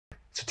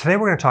So today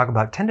we're going to talk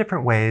about 10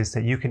 different ways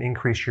that you can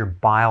increase your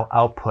bile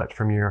output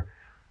from your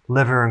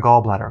liver and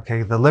gallbladder.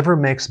 Okay, the liver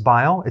makes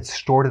bile, it's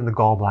stored in the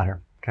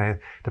gallbladder. Okay,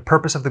 the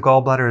purpose of the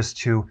gallbladder is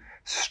to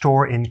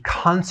store and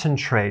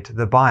concentrate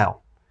the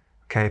bile.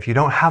 Okay, if you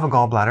don't have a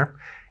gallbladder,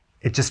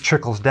 it just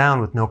trickles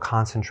down with no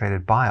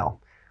concentrated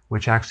bile,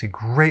 which actually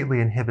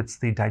greatly inhibits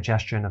the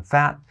digestion of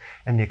fat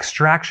and the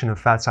extraction of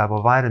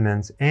fat-soluble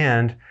vitamins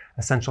and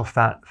essential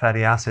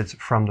fatty acids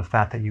from the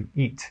fat that you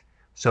eat.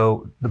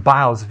 So the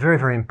bile is very,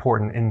 very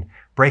important in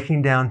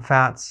breaking down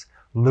fats,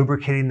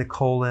 lubricating the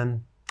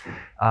colon.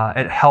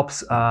 It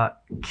helps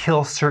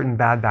kill certain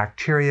bad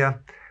bacteria.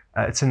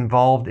 It's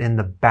involved in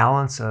the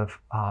balance of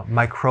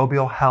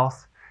microbial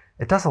health.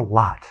 It does a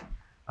lot.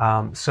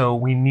 So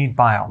we need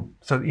bile.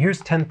 So here's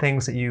 10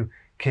 things that you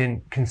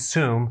can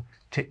consume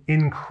to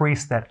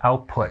increase that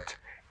output,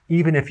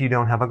 even if you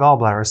don't have a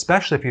gallbladder,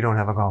 especially if you don't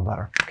have a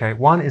gallbladder. Okay,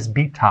 one is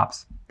beet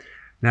tops.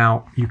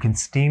 Now, you can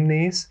steam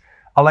these.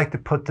 I like to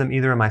put them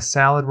either in my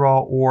salad raw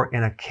or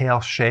in a kale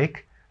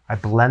shake. I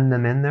blend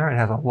them in there. It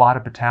has a lot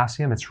of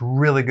potassium. It's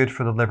really good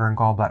for the liver and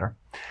gallbladder.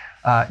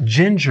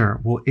 Ginger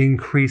will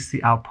increase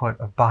the output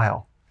of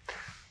bile.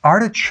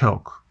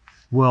 Artichoke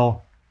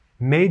will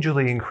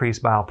majorly increase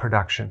bile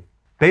production.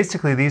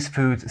 Basically, these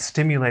foods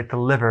stimulate the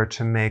liver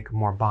to make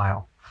more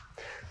bile.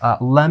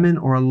 Lemon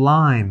or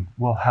lime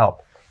will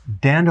help.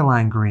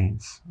 Dandelion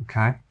greens,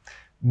 okay?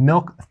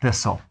 Milk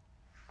thistle.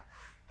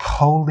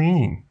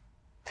 Choline.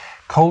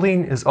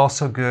 Choline is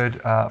also good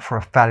for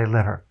a fatty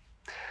liver.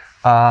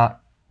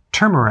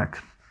 Turmeric,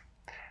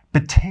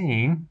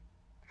 betaine,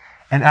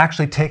 and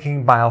actually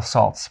taking bile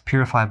salts,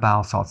 purified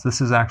bile salts.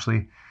 This is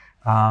actually,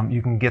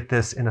 you can get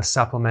this in a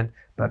supplement,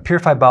 but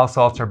purified bile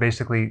salts are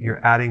basically,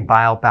 you're adding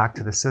bile back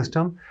to the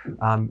system,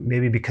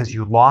 maybe because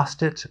you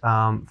lost it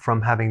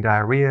from having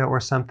diarrhea or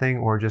something,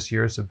 or just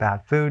years of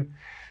bad food,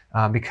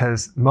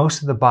 because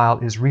most of the bile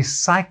is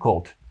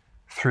recycled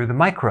through the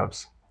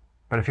microbes.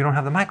 But if you don't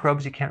have the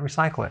microbes, you can't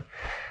recycle it.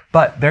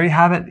 But there you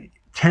have it,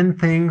 10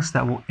 things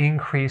that will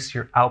increase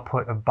your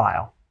output of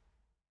bile.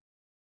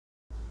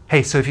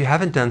 Hey, so if you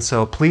haven't done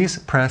so, please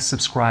press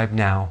subscribe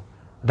now.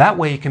 That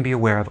way you can be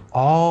aware of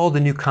all the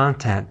new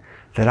content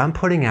that I'm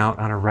putting out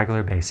on a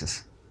regular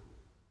basis.